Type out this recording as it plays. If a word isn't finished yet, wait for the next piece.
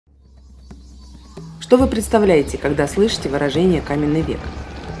Что вы представляете, когда слышите выражение «каменный век»?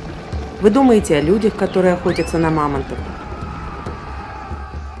 Вы думаете о людях, которые охотятся на мамонтов,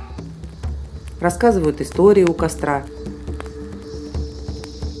 рассказывают истории у костра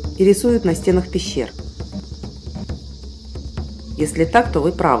и рисуют на стенах пещер. Если так, то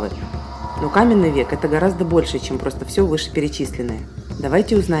вы правы. Но каменный век – это гораздо больше, чем просто все вышеперечисленное.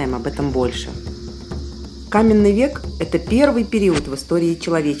 Давайте узнаем об этом больше. Каменный век – это первый период в истории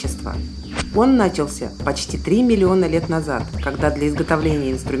человечества. Он начался почти 3 миллиона лет назад, когда для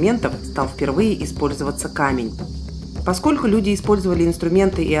изготовления инструментов стал впервые использоваться камень. Поскольку люди использовали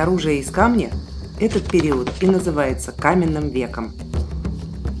инструменты и оружие из камня, этот период и называется каменным веком.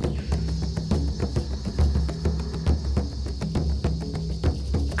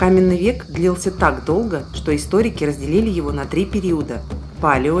 Каменный век длился так долго, что историки разделили его на 3 периода –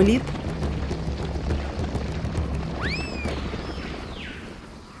 палеолит,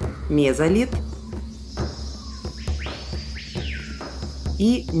 мезолит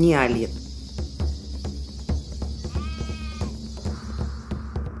и неолит.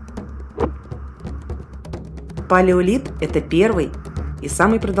 Палеолит – это первый и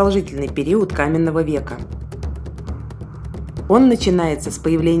самый продолжительный период каменного века. Он начинается с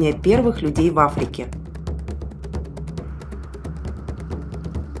появления первых людей в Африке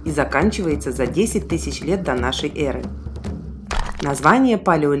и заканчивается за 10 тысяч лет до нашей эры. Название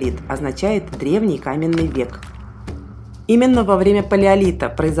палеолит означает «древний каменный век». Именно во время палеолита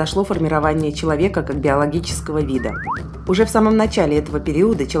произошло формирование человека как биологического вида. Уже в самом начале этого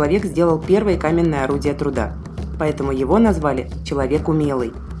периода человек сделал первое каменное орудие труда, поэтому его назвали «человек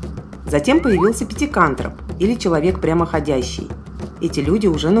умелый». Затем появился пятикантроп, или человек прямоходящий. Эти люди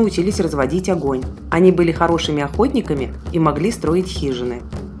уже научились разводить огонь. Они были хорошими охотниками и могли строить хижины.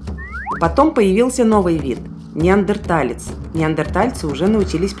 Потом появился новый вид – неандерталец. Неандертальцы уже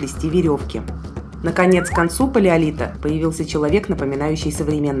научились плести веревки. Наконец, к концу палеолита появился человек, напоминающий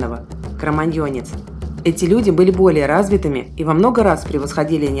современного – кроманьонец. Эти люди были более развитыми и во много раз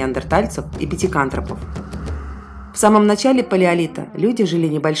превосходили неандертальцев и пятикантропов. В самом начале палеолита люди жили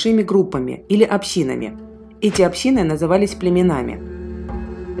небольшими группами или общинами. Эти общины назывались племенами.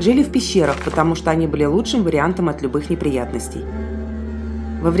 Жили в пещерах, потому что они были лучшим вариантом от любых неприятностей.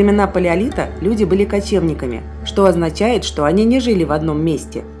 Во времена палеолита люди были кочевниками, что означает, что они не жили в одном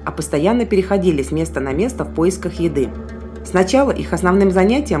месте, а постоянно переходили с места на место в поисках еды. Сначала их основным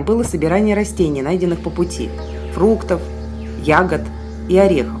занятием было собирание растений, найденных по пути – фруктов, ягод и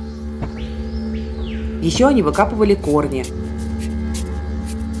орехов. Еще они выкапывали корни,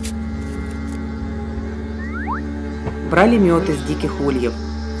 брали мед из диких ульев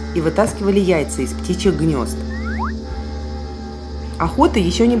и вытаскивали яйца из птичьих гнезд. Охота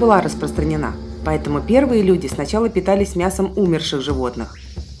еще не была распространена, поэтому первые люди сначала питались мясом умерших животных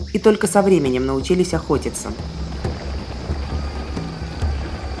и только со временем научились охотиться.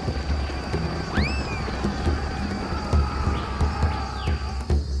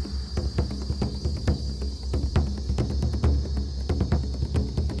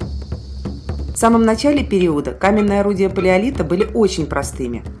 В самом начале периода каменные орудия палеолита были очень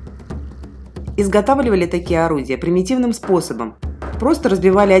простыми. Изготавливали такие орудия примитивным способом. Просто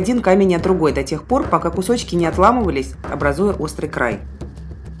разбивали один камень о другой до тех пор, пока кусочки не отламывались, образуя острый край.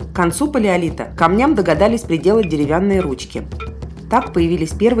 К концу палеолита камням догадались приделать деревянные ручки. Так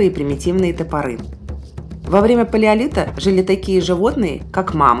появились первые примитивные топоры. Во время палеолита жили такие животные,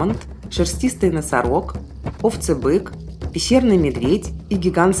 как мамонт, шерстистый носорог, овцебык, пещерный медведь и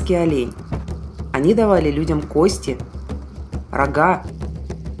гигантский олень. Они давали людям кости, рога,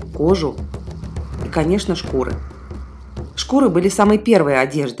 кожу и, конечно, шкуры. Шкуры были самой первой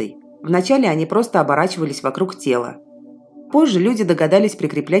одеждой. Вначале они просто оборачивались вокруг тела. Позже люди догадались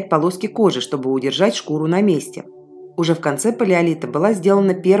прикреплять полоски кожи, чтобы удержать шкуру на месте. Уже в конце палеолита была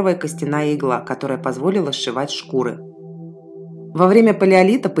сделана первая костяная игла, которая позволила сшивать шкуры. Во время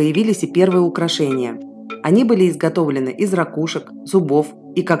палеолита появились и первые украшения. Они были изготовлены из ракушек, зубов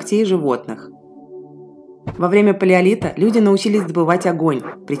и когтей животных. Во время палеолита люди научились добывать огонь,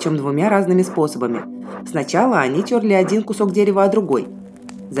 причем 2 разными способами. Сначала они терли один кусок дерева о другой.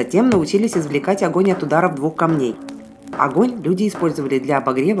 Затем научились извлекать огонь от ударов 2 камней. Огонь люди использовали для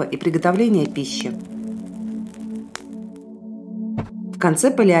обогрева и приготовления пищи. В конце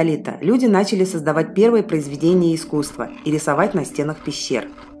палеолита люди начали создавать первые произведения искусства и рисовать на стенах пещер.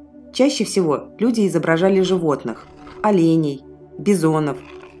 Чаще всего люди изображали животных – оленей, бизонов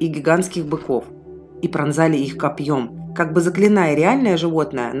и гигантских быков – и пронзали их копьем, как бы заклиная реальное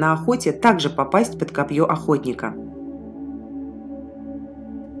животное на охоте также попасть под копье охотника.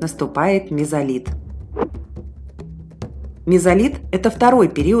 Наступает мезолит. Мезолит – это второй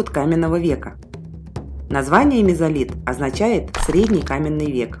период каменного века. Название мезолит означает «средний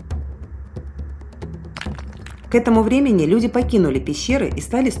каменный век». К этому времени люди покинули пещеры и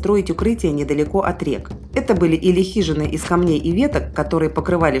стали строить укрытия недалеко от рек. Это были или хижины из камней и веток, которые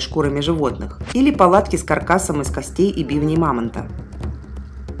покрывали шкурами животных, или палатки с каркасом из костей и бивней мамонта.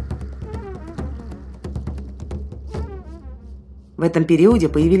 В этом периоде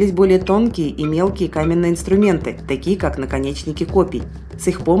появились более тонкие и мелкие каменные инструменты, такие как наконечники копий. С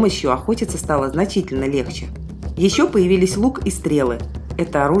их помощью охотиться стало значительно легче. Еще появились лук и стрелы.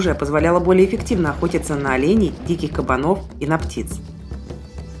 Это оружие позволяло более эффективно охотиться на оленей, диких кабанов и на птиц.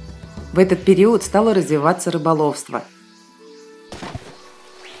 В этот период стало развиваться рыболовство.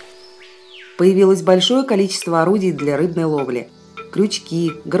 Появилось большое количество орудий для рыбной ловли –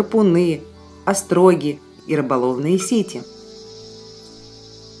 крючки, гарпуны, остроги и рыболовные сети.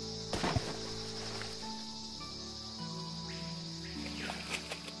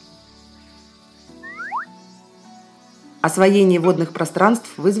 Освоение водных пространств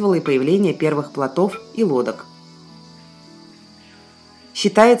вызвало и появление первых плотов и лодок.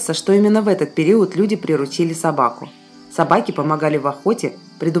 Считается, что именно в этот период люди приручили собаку. Собаки помогали в охоте,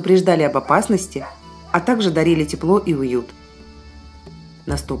 предупреждали об опасности, а также дарили тепло и уют.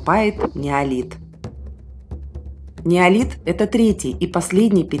 Наступает неолит. Неолит – это третий и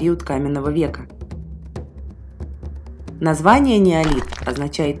последний период каменного века. Название неолит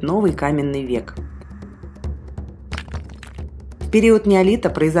означает «новый каменный век». В период неолита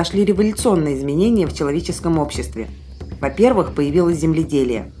произошли революционные изменения в человеческом обществе. Во-первых, появилось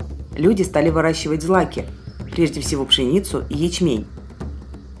земледелие. Люди стали выращивать злаки, прежде всего пшеницу и ячмень.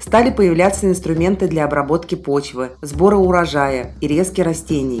 Стали появляться инструменты для обработки почвы, сбора урожая и резки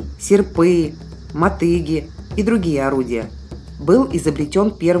растений, серпы, мотыги и другие орудия. Был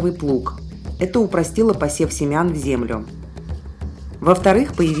изобретен первый плуг. Это упростило посев семян в землю.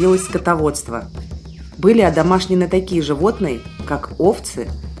 Во-вторых, появилось скотоводство. Были одомашнены такие животные, как овцы,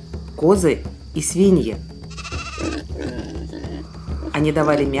 козы и свиньи. Они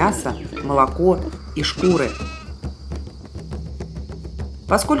давали мясо, молоко и шкуры.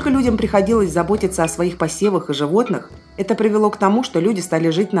 Поскольку людям приходилось заботиться о своих посевах и животных, это привело к тому, что люди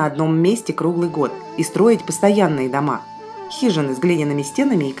стали жить на одном месте круглый год и строить постоянные дома. Хижины с глиняными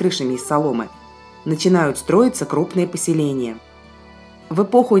стенами и крышами из соломы. Начинают строиться крупные поселения. В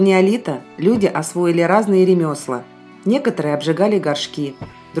эпоху неолита люди освоили разные ремесла. Некоторые обжигали горшки,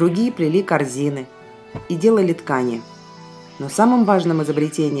 другие плели корзины и делали ткани. Но самым важным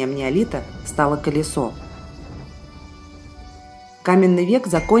изобретением неолита стало колесо. Каменный век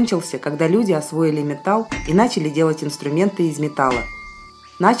закончился, когда люди освоили металл и начали делать инструменты из металла.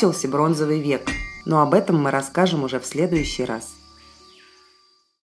 Начался бронзовый век, но об этом мы расскажем уже в следующий раз.